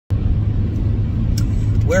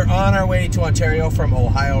We're on our way to Ontario from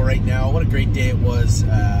Ohio right now. What a great day it was.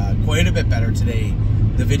 Quite a bit better today,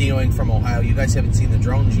 the videoing from Ohio. You guys haven't seen the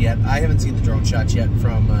drones yet. I haven't seen the drone shots yet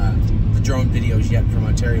from the drone videos yet from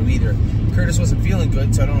Ontario either. Curtis wasn't feeling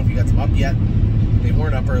good, so I don't know if you got them up yet. They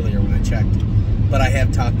weren't up earlier when I checked. But I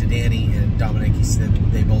have talked to Danny and Dominic. He said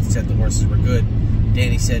they both said the horses were good.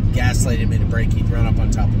 Danny said Gaslight made a break. He'd run up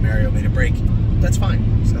on top of Mario, made a break. That's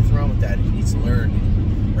fine. There's nothing wrong with that. He needs to learn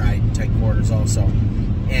and ride in tight quarters also.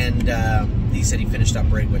 And he said he finished up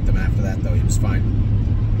right with them after that, though. He was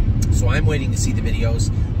fine. So I'm waiting to see the videos.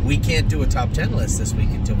 We can't do a top 10 list this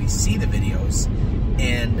week until we see the videos.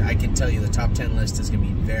 And I can tell you the top 10 list is going to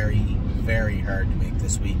be very, very hard to make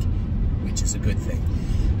this week, which is a good thing.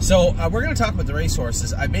 So we're going to talk about the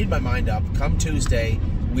racehorses. I've made my mind up. Come Tuesday,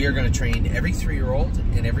 we are going to train every 3-year-old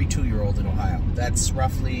and every 2-year-old in Ohio. That's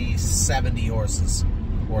roughly 70 horses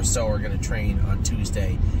or so are going to train on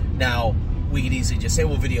Tuesday. Now, we could easily just say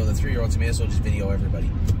we'll video the 3-year-olds. We may as well just video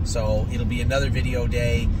everybody. So it'll be another video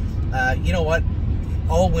day. You know what?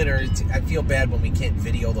 All winter, I feel bad when we can't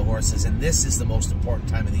video the horses, and this is the most important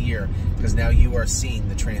time of the year because now you are seeing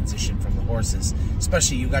the transition from the horses.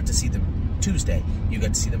 Especially you got to see them Tuesday, you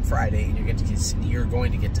got to see them Friday, and you're going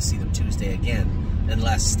to get to see them Tuesday again,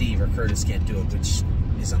 unless Steve or Curtis can't do it, which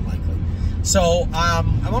is unlikely. So I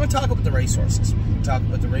want to talk about the racehorses. Talk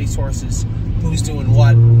about the racehorses, who's doing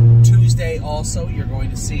what. Tuesday also, you're going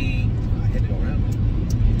to see. I had to go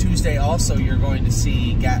around. Tuesday also, you're going to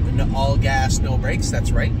see all gas, no brakes.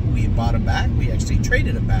 That's right. We bought him back. We actually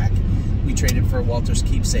traded him back. We traded for Walter's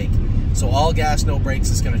keepsake. So all gas, no brakes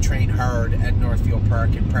is going to train hard at Northfield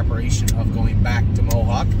Park in preparation of going back to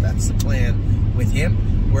Mohawk. That's the plan with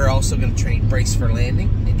him. We're also going to train Brace for Landing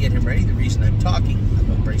and get him ready. The reason I'm talking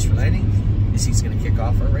about Brace for Landing is he's going to kick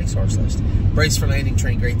off our racehorse list. Brace for Landing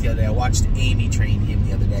trained great the other day. I watched Amy train him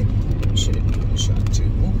the other day. We should have given him a shot too.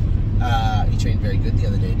 He trained very good the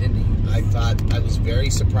other day, didn't he? I was very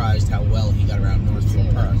surprised how well he got around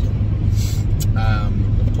Northfield Park.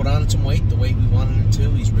 Put on some weight, the weight we wanted him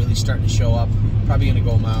to. He's really starting to show up. Probably going to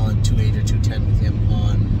go a mile in 2.8 or 2.10 with him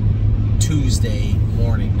on Tuesday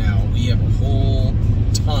morning. Now, we have a whole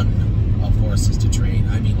ton of horses to train.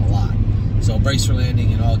 I mean, a lot. So, Brace for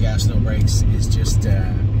Landing and all gas, no brakes is just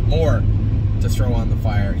more to throw on the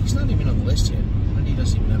fire. He's not even on the list yet. He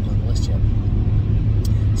doesn't even have him on the list yet.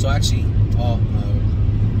 So, actually,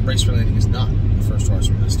 Brace for Landing is not the first horse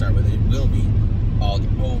we're going to start with. It will be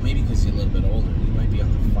well, maybe because he's a little bit older. He might be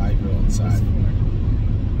on the 5-year-old side.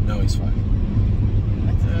 No, he's 5.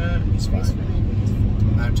 He's 5.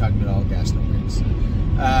 I'm talking about all gas, no brakes.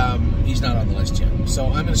 He's not on the list yet. So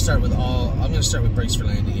I'm going to start with Brace for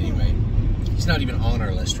Landing anyway. He's not even on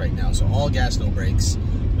our list right now. So all gas, no brakes.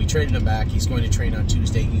 We traded him back. He's going to train on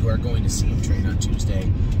Tuesday. You are going to see him train on Tuesday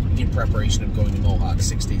in preparation of going to Mohawk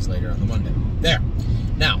 6 days later on the Monday. There.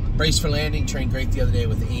 Now, Brace for Landing trained great the other day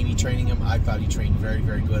with Amy training him. I thought he trained very,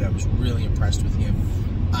 very good. I was really impressed with him.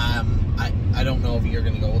 I don't know if you're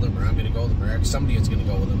going to go with him or I'm going to go with him or somebody is going to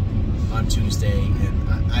go with him on Tuesday.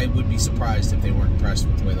 And I would be surprised if they weren't impressed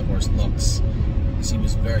with the way the horse looks, because he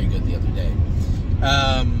was very good the other day.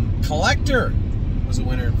 Collector was a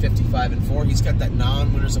winner in 55-4. He's got that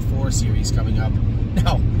non-winners of 4 series coming up.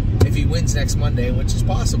 Now, if he wins next Monday, which is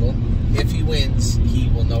possible, if he wins, he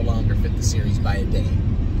will no longer fit the series by a day.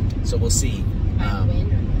 So we'll see.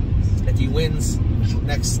 If he wins,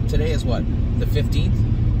 today is what? The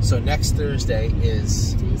 15th? So next Thursday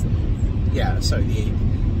is... Yeah, sorry, the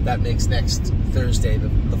 8th. That makes next Thursday the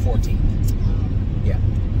 14th. Yeah.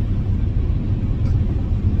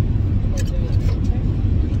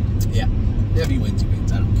 Yeah. If he wins, he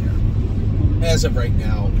wins. I don't care. As of right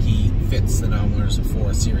now, he fits the non-winners of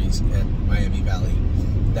 4 series at Miami Valley.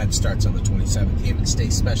 That starts on the 27th. Him and Stay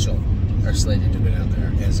Special are slated to go down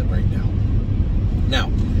there as of right now.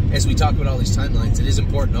 Now, as we talk about all these timelines, it is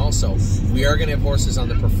important also, we are going to have horses on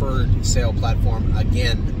the preferred sale platform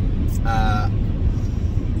again.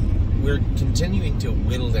 We're continuing to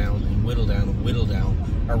whittle down and whittle down and whittle down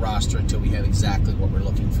our roster until we have exactly what we're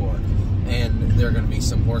looking for. And there are going to be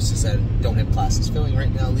some horses that don't have classes filling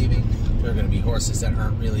right now leaving. There are going to be horses that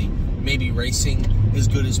aren't really maybe racing as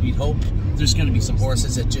good as we'd hoped. There's going to be some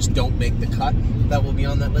horses that just don't make the cut that will be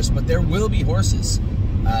on that list. But there will be horses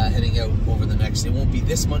heading out over the next, it won't be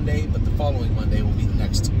this Monday, but the following Monday will be the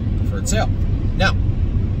next preferred sale. Now,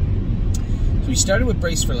 so we started with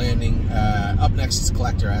Brace for Landing. Up next is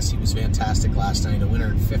Collector S. He was fantastic last night, a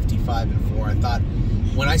winner in 55-4. I thought,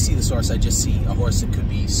 when I see this horse, I just see a horse that could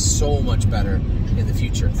be so much better in the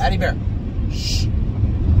future. Addie Bear. Shh.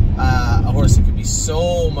 A horse that could be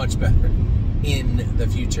so much better in the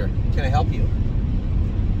future. Can I help you?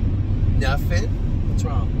 Nothing? What's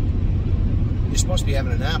wrong? You're supposed to be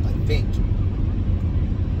having a nap, I think.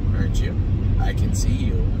 Aren't you? I can see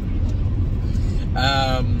you.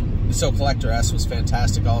 So Collector S was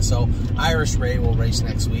fantastic also. Irish Ray will race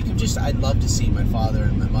next week. I'd love to see my father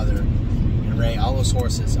and my mother and Ray, all those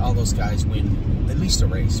horses, all those guys win at least a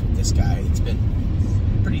race with this guy. It's been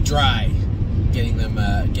pretty dry getting them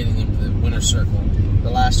to the winner's circle. The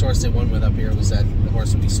last horse they won with up here was the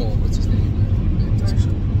horse that we sold. What's his name?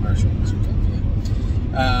 Marshall.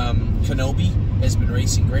 Yeah. Kenobi has been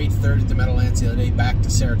racing great. Third at the Meadowlands the other day. Back to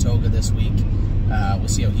Saratoga this week. We'll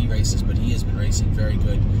see how he races, but he has been racing very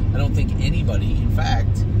good. I don't think anybody, in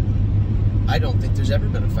fact, I don't think there's ever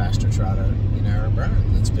been a faster trotter in Aaron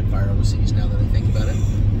Brown than Spitfire Overseas, now that I think about it.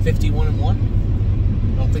 51-1.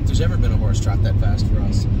 I don't think there's ever been a horse trot that fast for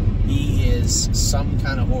us. He is some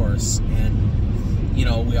kind of horse, and, you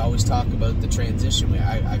know, we always talk about the transition.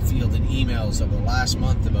 I fielded emails over the last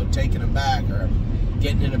month about taking him back or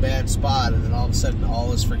getting in a bad spot, and then all of a sudden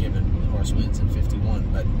all is forgiven. The horse wins at 51,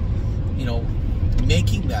 but, you know,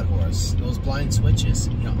 making that horse, those blind switches,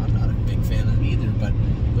 you know, I'm not a big fan of them either, but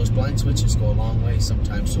those blind switches go a long way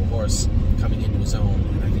sometimes to a horse coming into his own.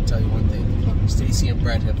 And I can tell you one thing, Stacy and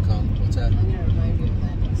Brett have come. What's that? I'm going to remind you of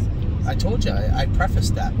that. I told you, I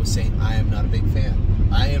prefaced that with saying I am not a big fan.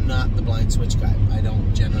 I am not the blind switch guy. I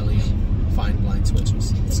don't generally find blind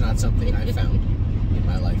switches. It's not something I've found in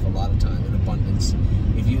my life a lot of time in abundance.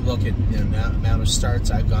 If you look at the amount of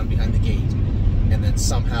starts I've gone behind the gate, and then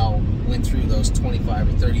somehow went through those 25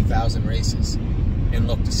 or 30,000 races and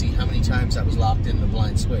looked to see how many times I was locked in the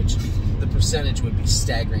blind switch, the percentage would be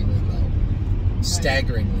staggeringly low.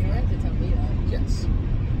 Staggeringly low. You have to tell me that. Yes.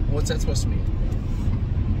 What's that supposed to mean?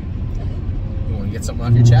 You want to get something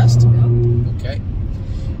off your chest? No. Okay.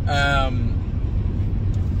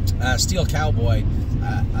 Steel Cowboy,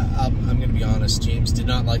 I'm going to be honest, James did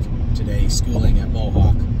not like him today schooling at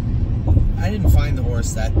Mohawk. I didn't find the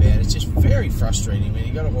horse that bad. It's just very frustrating when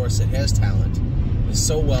you got a horse that has talent, is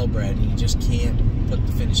so well bred, and you just can't put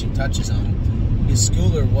the finishing touches on him. His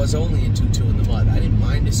schooler was only a 2-2 in the mud. I didn't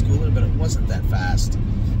mind his schooler, but it wasn't that fast.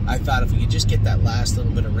 I thought if we could just get that last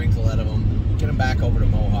little bit of wrinkle out of him, get him back over to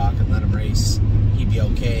Mohawk and let him race, he'd be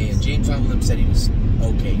okay. And James Humlin said he was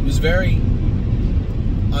okay. He was very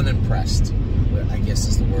unimpressed, I guess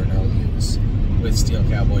is the word I'll use, with Steel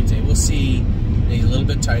Cowboy today. We'll see. He's a little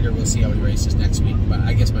bit tighter. We'll see how he races next week. But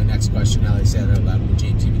I guess my next question, now that I said it out loud, would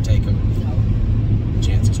James even take him? No.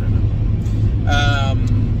 Chances right now.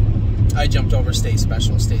 I jumped over Stay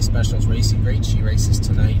Special. Stay Special's racing great. She races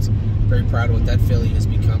tonight. Very proud of what that filly has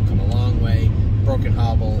become. Come a long way. Broken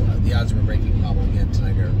hobble. The odds of her breaking hobble again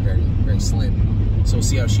tonight are very, very slim. So we'll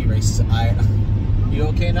see how she races. You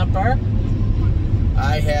okay, Nutbar?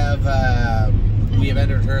 I have. We have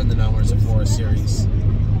entered her in the No Mercy 4 series.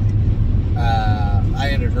 I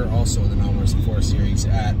entered her also in the No Mercy 4 series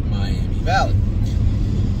at Miami Valley.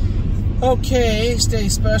 Okay, Stay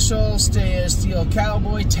Special, Stay Steel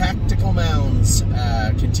Cowboy, Tactical Mounds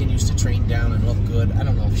continues to train down and look good. I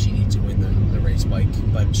don't know if she needs to win the race bike,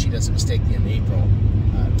 but she does a mistake in April.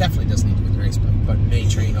 Definitely doesn't need to win the race bike, but may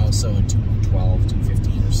train also at 212,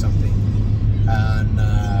 215 or something. And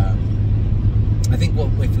I think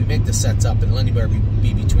if we make the sets up, and Lindy Bear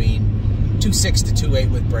be between 2.6 to 2.8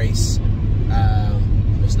 with brace.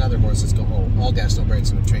 There's another horse that's going, all gas, no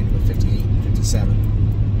brakes, going to train with 58,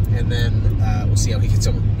 57. And then we'll see how he gets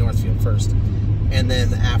over Northfield first. And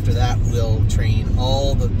then after that, we'll train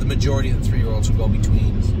all the majority of the 3-year-olds will go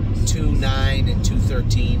between 2.9 and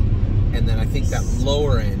 2.13. And then I think that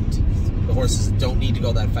lower end, the horses that don't need to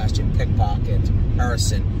go that fast, in Pickpocket,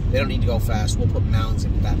 Harrison, they don't need to go fast. We'll put Mounds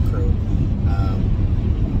into that crew.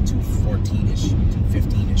 2.14-ish,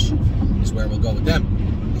 2.15-ish is where we'll go with them.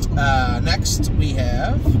 Next, we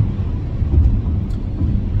have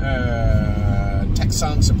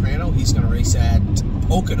Texan Soprano. He's going to race at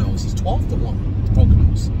Poconos. He's 12-1 to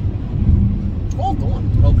Poconos.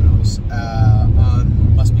 12-1 to Poconos.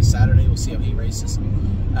 On must be Saturday. We'll see how he races.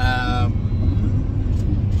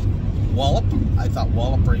 Wallop. I thought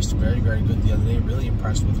Wallop raced very, very good the other day. Really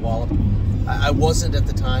impressed with Wallop. I wasn't at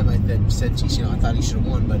the time. I said, geez, you know, I thought he should have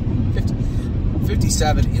won, but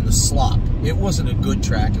 57 in the slop. It wasn't a good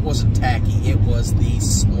track. It wasn't tacky. It was the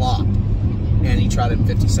slop. And he trotted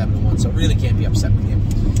 57-1, so really can't be upset with him.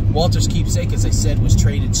 Walter's Keepsake, as I said, was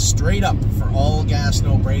traded straight up for all gas,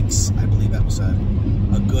 no brakes. I believe that was a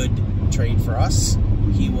good trade for us.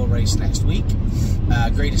 he will race next week.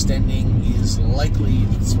 Greatest Ending is likely,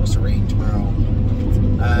 it's supposed to rain tomorrow.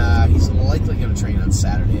 He's likely going to train on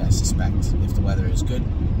Saturday, I suspect, if the weather is good.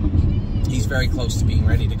 He's very close to being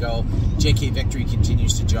ready to go. JK Victory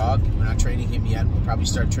continues to jog. We're not training him yet. We'll probably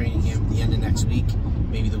start training him the end of next week,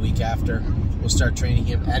 maybe the week after. We'll start training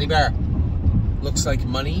him. Addy Bear, looks like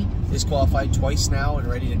Money is qualified twice now and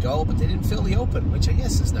ready to go, but they didn't fill the Open, which I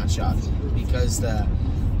guess is not shocking because the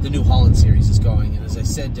New Holland Series is going. And as I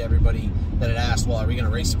said to everybody that had asked, well, are we going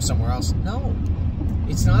to race him somewhere else? No,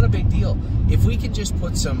 it's not a big deal. If we can just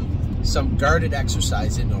put some guarded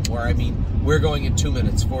exercise in them, where, I mean, we're going in 2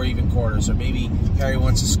 minutes, 4 even quarters, or maybe Harry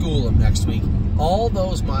wants to school him next week. All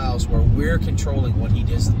those miles where we're controlling what he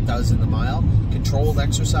does in the mile, controlled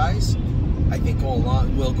exercise, I think will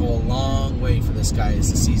go a long way for this guy as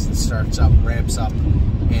the season starts up, ramps up,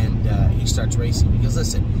 and he starts racing. Because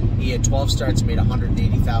listen, he had 12 starts, made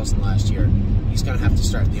 180,000 last year. He's going to have to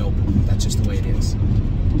start in the Open. That's just the way it is.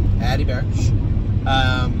 Addy Bear.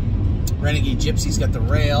 Renegade Gypsy's got the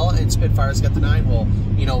rail, and Spitfire's got the 9-hole.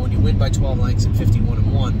 You know, when you win by 12 lengths at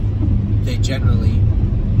 51-1, they generally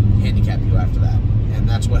handicap you after that. And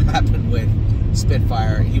that's what happened with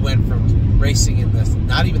Spitfire. He went from racing in the,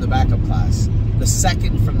 not even the backup class, the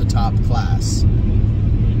second from the top class,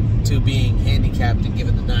 to being handicapped and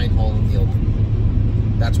given the 9-hole in the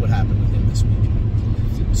Open. That's what happened with him this week.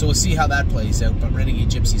 So we'll see how that plays out, but Renegade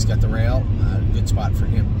Gypsy's got the rail. Good spot for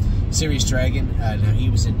him. Serious Dragon, now he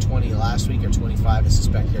was in 20 last week, or 25, I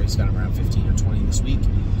suspect Harry's got him around 15 or 20 this week.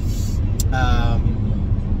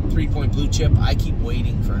 3 Point Blue Chip, I keep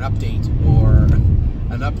waiting for an update or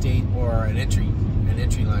an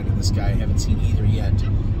entry line of this guy. I haven't seen either yet.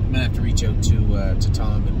 I'm gonna have to reach out to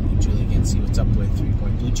Tom and Julie again, see what's up with 3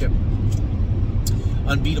 Point Blue Chip.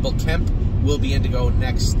 Unbeatable Kemp will be in to go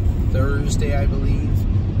next Thursday, I believe.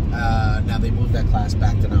 Now they moved that class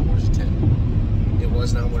back to Not-Worse to 10. It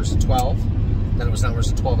was Not-Worse to 12. Then it was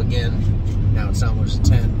Not-Worse to 12 again. Now it's Not-Worse to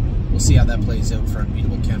 10. We'll see how that plays out for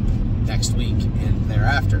Unbeatable Kemp next week and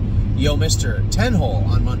thereafter. Yo Mister, 10-hole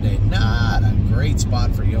on Monday. Not a great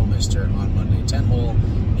spot for Yo Mister on Monday. 10-hole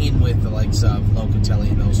in with the likes of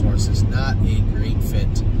Locatelli and those horses. Not a great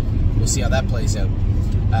fit. We'll see how that plays out.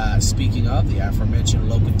 Speaking of the aforementioned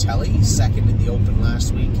Locatelli, second in the Open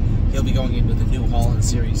last week. He'll be going into the New Holland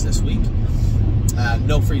Series this week.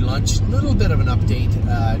 No free lunch. A little bit of an update.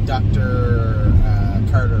 Dr.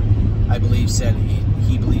 Carter, I believe, said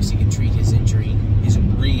he believes he can treat his injury, his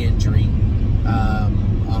re-injury.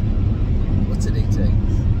 What's the date today?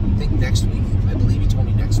 I think next week. I believe he told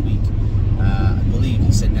me next week. I believe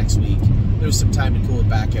he said next week. There was some time to cool it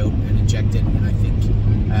back out and inject it, and I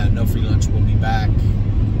think No Free Lunch will be back.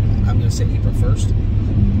 I'm going to say April 1st.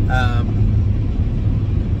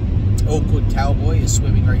 Oakwood Cowboy is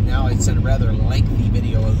swimming right now. I sent a rather lengthy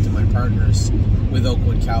video out to my partners with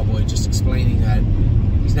Oakwood Cowboy, just explaining that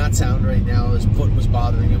he's not sound right now. His foot was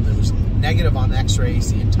bothering him. There was negative on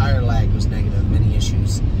x-rays. The entire leg was negative. Many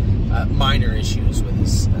issues, minor issues with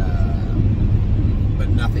his, but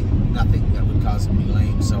nothing that would cause him to be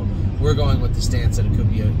lame. So we're going with the stance that it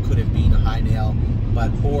could have been a high nail,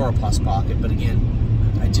 or a plus pocket. But again,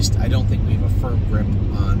 I don't think we have a firm grip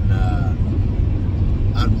on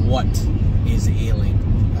what is ailing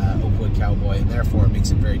Oakwood Cowboy, and therefore it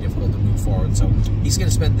makes it very difficult to move forward. So he's going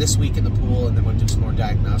to spend this week in the pool, and then we'll do some more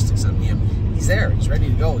diagnostics on him. He's there. He's ready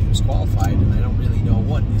to go. He was qualified, and I don't really know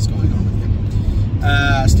what is going on with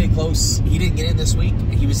him. Stay close. He didn't get in this week.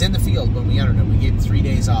 He was in the field when we entered him. We gave him 3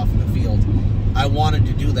 days off in the field. I wanted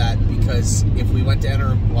to do that because if we went to enter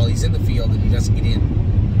him while he's in the field and he doesn't get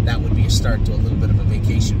in, that would be a start to a little bit of a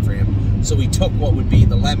vacation for him. So we took what would be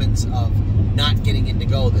the lemons of not getting in to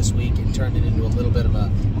go this week and turned it into a little bit of a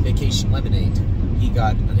vacation lemonade.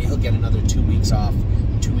 He'll get another 2 weeks off,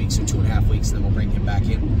 2 weeks or 2.5 weeks, and then we'll bring him back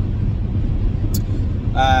in.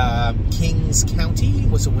 Kings County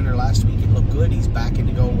was a winner last week. It looked good. He's back in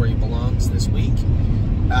to go where he belongs this week.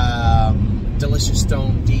 Delicious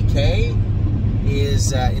Stone DK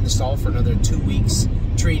is in the stall for another 2 weeks,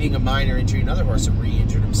 treating a minor injury. Another horse that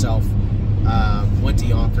re-injured himself. Went to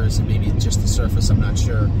Yonkers, and maybe it's just the surface, I'm not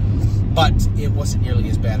sure. But it wasn't nearly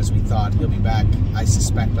as bad as we thought. He'll be back, I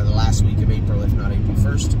suspect, by the last week of April, if not April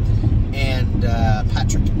 1st. And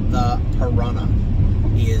Patrick the Piranha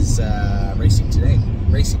is racing today.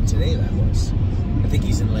 That horse. I think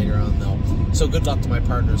he's in later on, though. So good luck to my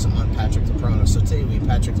partners on Patrick the Piranha. So today we have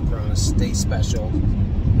Patrick the Piranha Stay Special.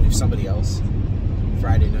 We have somebody else.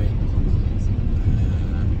 Friday night.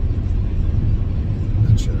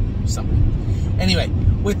 Not sure. Somebody. Anyway,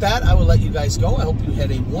 with that, I will let you guys go. I hope you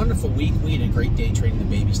had a wonderful week. We had a great day training the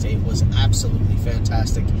babies today. It was absolutely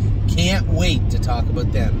fantastic. Can't wait to talk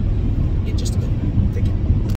about them in just a minute.